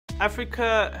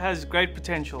Africa has great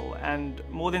potential, and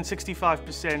more than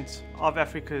 65% of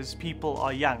Africa's people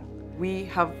are young. We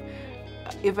have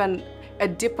even a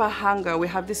deeper hunger. We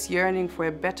have this yearning for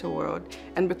a better world,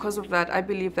 and because of that, I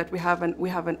believe that we have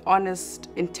an honest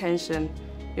intention,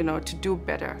 to do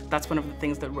better. That's one of the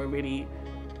things that we're really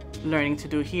learning to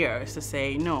do here, is to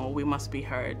say, no, we must be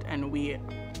heard, and we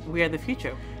are the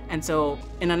future. And so,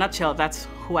 in a nutshell, that's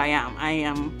who I am. I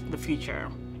am the future,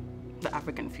 the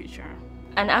African future.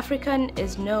 An African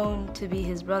is known to be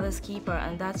his brother's keeper,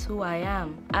 and that's who I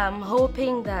am. I'm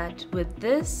hoping that with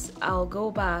this, I'll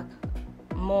go back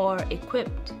more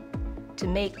equipped to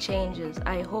make changes.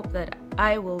 I hope that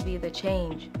I will be the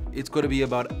change. It's got to be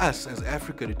about us as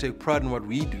Africa to take pride in what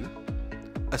we do,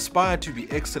 aspire to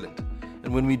be excellent,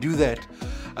 and when we do that,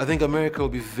 I think America will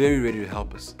be very ready to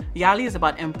help us. YALI is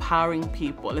about empowering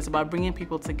people. It's about bringing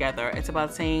people together. It's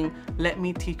about saying, let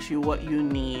me teach you what you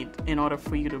need in order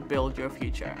for you to build your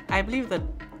future. I believe that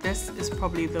this is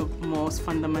probably the most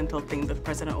fundamental thing that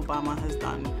President Obama has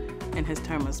done in his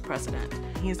term as president.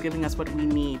 He's giving us what we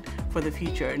need for the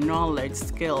future: knowledge,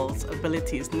 skills,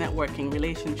 abilities, networking,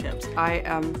 relationships. I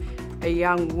am a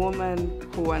young woman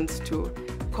who wants to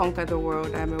conquer the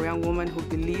world. I'm a young woman who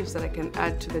believes that I can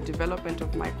add to the development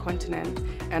of my continent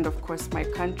and, of course, my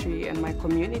country and my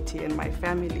community and my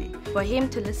family. For him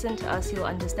to listen to us, he'll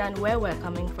understand where we're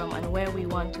coming from and where we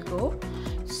want to go.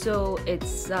 So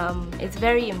it's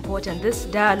very important. This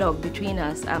dialogue between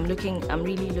us, I'm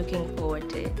really looking forward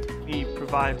to it. He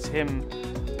provides him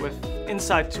with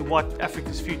insight to what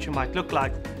Africa's future might look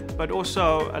like, but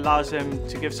also allows him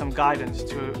to give some guidance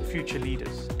to future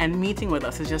leaders. And meeting with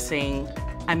us is just saying,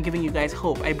 I'm giving you guys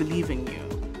hope. I believe in you.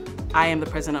 I am the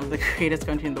president of the greatest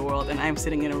country in the world, and I'm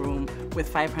sitting in a room with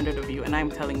 500 of you, and I'm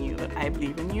telling you that I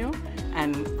believe in you,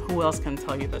 and who else can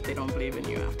tell you that they don't believe in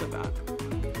you after that?